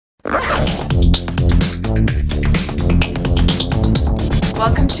Welcome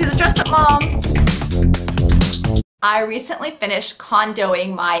to the Dress Up Mom. I recently finished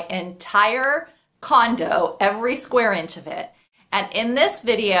condoing my entire condo, every square inch of it. And in this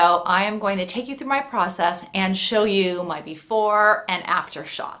video, I am going to take you through my process and show you my before and after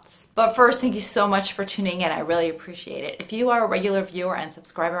shots. But first, thank you so much for tuning in. I really appreciate it. If you are a regular viewer and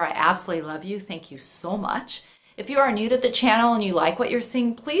subscriber, I absolutely love you. Thank you so much. If you are new to the channel and you like what you're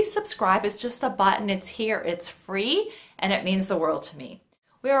seeing, please subscribe. It's just a button. It's here. It's free, and it means the world to me.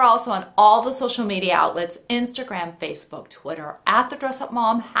 We are also on all the social media outlets, Instagram, Facebook, Twitter,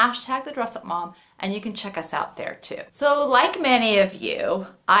 @TheDressUpMom, #TheDressUpMom, and you can check us out there too. So like many of you,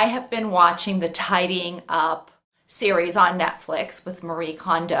 I have been watching the Tidying Up series on Netflix with Marie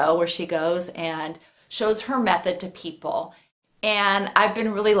Kondo, where she goes and shows her method to people. And I've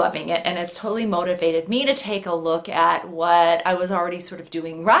been really loving it, and it's totally motivated me to take a look at what I was already sort of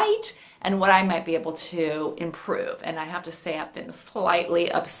doing right and what I might be able to improve. And I have to say I've been slightly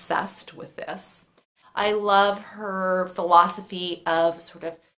obsessed with this. I love her philosophy of sort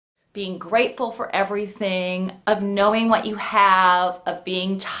of being grateful for everything, of knowing what you have, of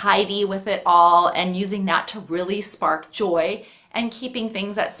being tidy with it all, and using that to really spark joy and keeping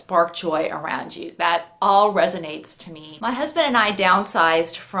things that spark joy around you. That all resonates to me. My husband and I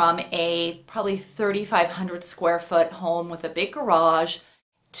downsized from a probably 3,500 square foot home with a big garage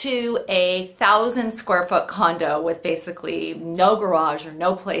to a 1,000 square foot condo with basically no garage or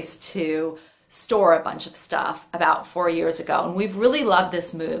no place to store a bunch of stuff about 4 years ago. And we've really loved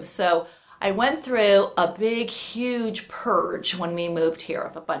this move. So I went through a big, huge purge when we moved here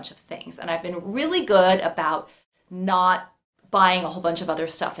of a bunch of things. And I've been really good about not buying a whole bunch of other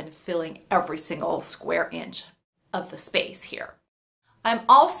stuff and filling every single square inch of the space here.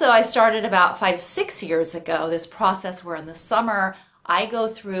 I started about 5-6 years ago, this process where in the summer, I go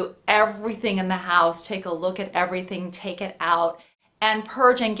through everything in the house, take a look at everything, take it out, and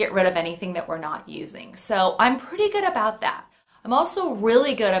purge and get rid of anything that we're not using. So I'm pretty good about that. I'm also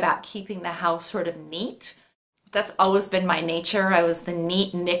really good about keeping the house sort of neat. That's always been my nature. I was the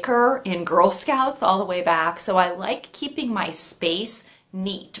neat knicker in Girl Scouts all the way back. So I like keeping my space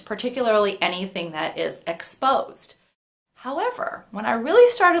neat, particularly anything that is exposed. However, when I really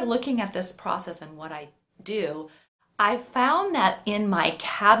started looking at this process and what I do, I found that in my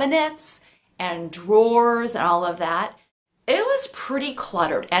cabinets and drawers and all of that, it was pretty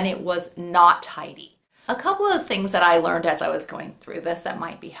cluttered and it was not tidy. A couple of things that I learned as I was going through this that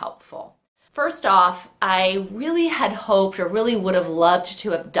might be helpful. First off, I really had hoped or really would have loved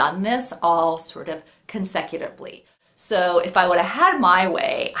to have done this all sort of consecutively. So if I would have had my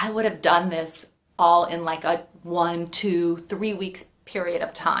way, I would have done this all in like a 1, 2, 3 weeks period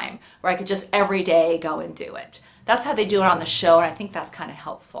of time where I could just every day go and do it. That's how they do it on the show, and I think that's kind of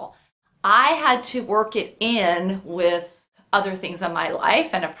helpful. I had to work it in with other things in my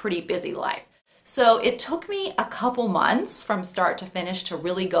life and a pretty busy life. So it took me a couple months from start to finish to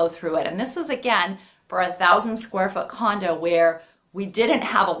really go through it. And this is, again, for a 1,000 square foot condo where we didn't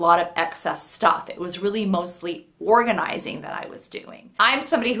have a lot of excess stuff. It was really mostly organizing that I was doing. I'm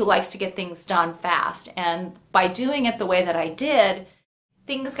somebody who likes to get things done fast. And by doing it the way that I did,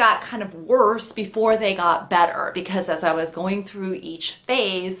 things got kind of worse before they got better, because as I was going through each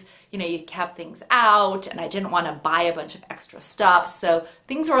phase, you have things out, and I didn't want to buy a bunch of extra stuff. So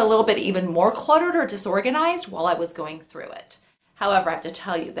things were a little bit even more cluttered or disorganized while I was going through it. However, I have to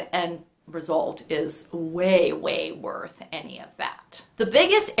tell you, the end result is way, way worth any of that. The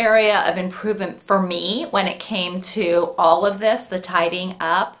biggest area of improvement for me when it came to all of this, the tidying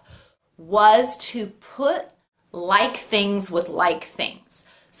up, was to put like things with like things.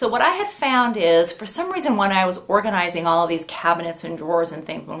 So what I had found is, for some reason, when I was organizing all of these cabinets and drawers and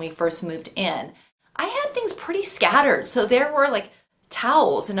things when we first moved in, I had things pretty scattered. So there were like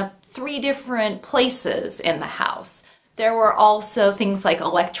towels in 3 different places in the house. There were also things like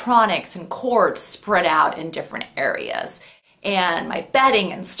electronics and cords spread out in different areas, and my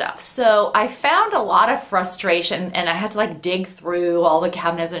bedding and stuff. So I found a lot of frustration, and I had to like dig through all the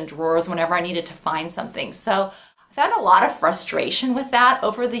cabinets and drawers whenever I needed to find something. So I've had a lot of frustration with that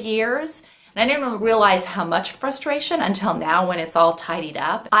over the years, and I didn't really realize how much frustration until now when it's all tidied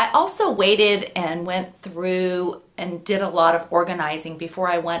up. I also waited and went through and did a lot of organizing before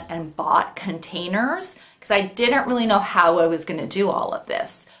I went and bought containers, because I didn't really know how I was going to do all of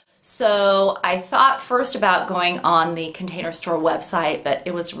this. So I thought first about going on the Container Store website, but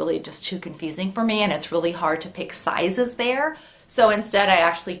it was really just too confusing for me, and it's really hard to pick sizes there. So instead I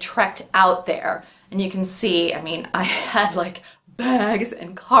actually trekked out there, and you can see, I mean, I had like bags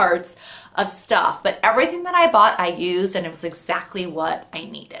and carts of stuff, but everything that I bought I used, and it was exactly what I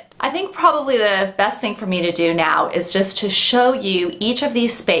needed. I think probably the best thing for me to do now is just to show you each of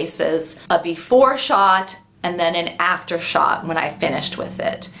these spaces, a before shot and then an after shot when I finished with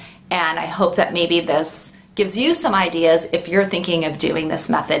it. And I hope that maybe this gives you some ideas if you're thinking of doing this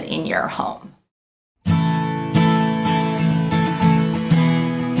method in your home.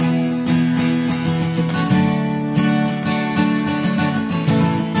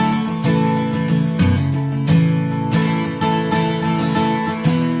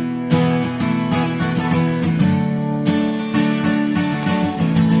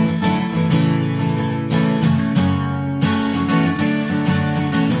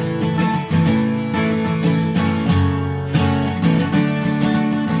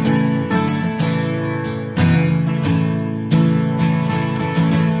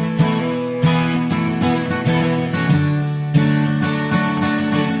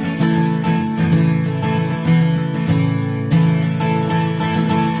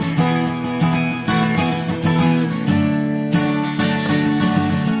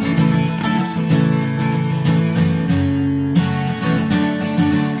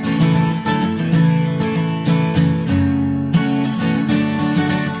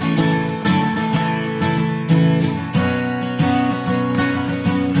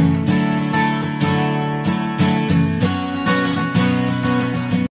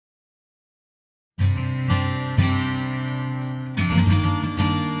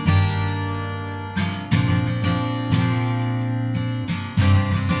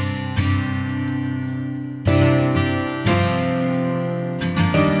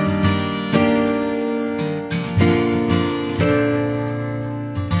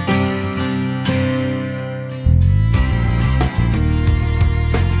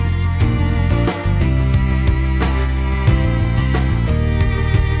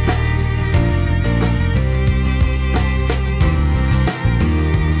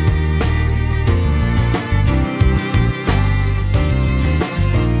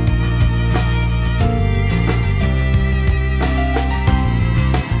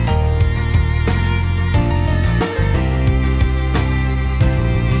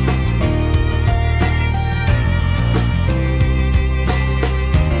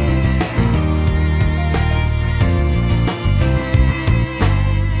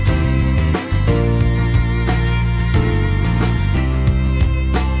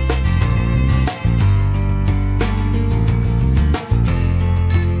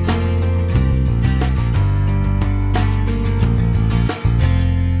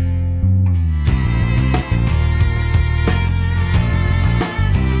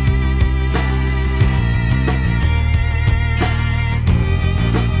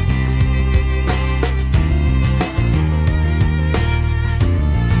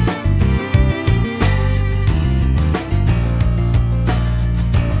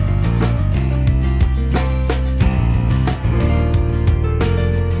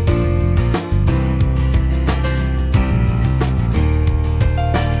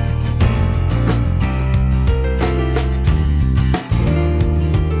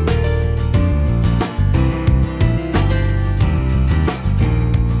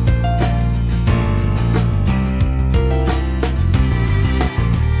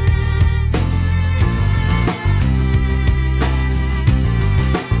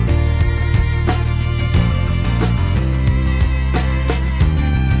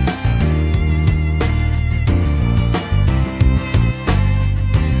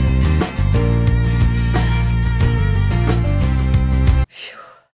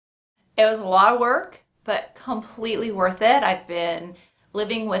 It was a lot of work, but completely worth it. I've been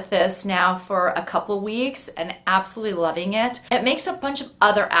living with this now for a couple weeks and absolutely loving it. It makes a bunch of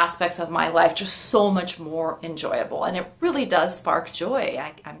other aspects of my life just so much more enjoyable, and it really does spark joy.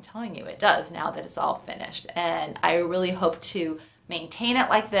 I'm telling you, it does now that it's all finished. And I really hope to maintain it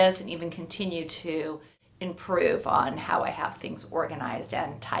like this and even continue to improve on how I have things organized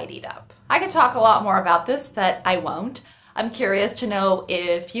and tidied up. I could talk a lot more about this, but I won't. I'm curious to know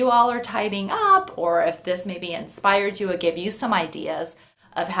if you all are tidying up, or if this maybe inspired you or gave you some ideas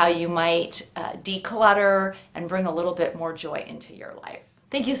of how you might declutter and bring a little bit more joy into your life.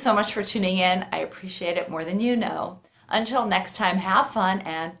 Thank you so much for tuning in. I appreciate it more than you know. Until next time, have fun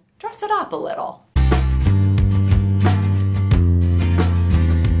and dress it up a little.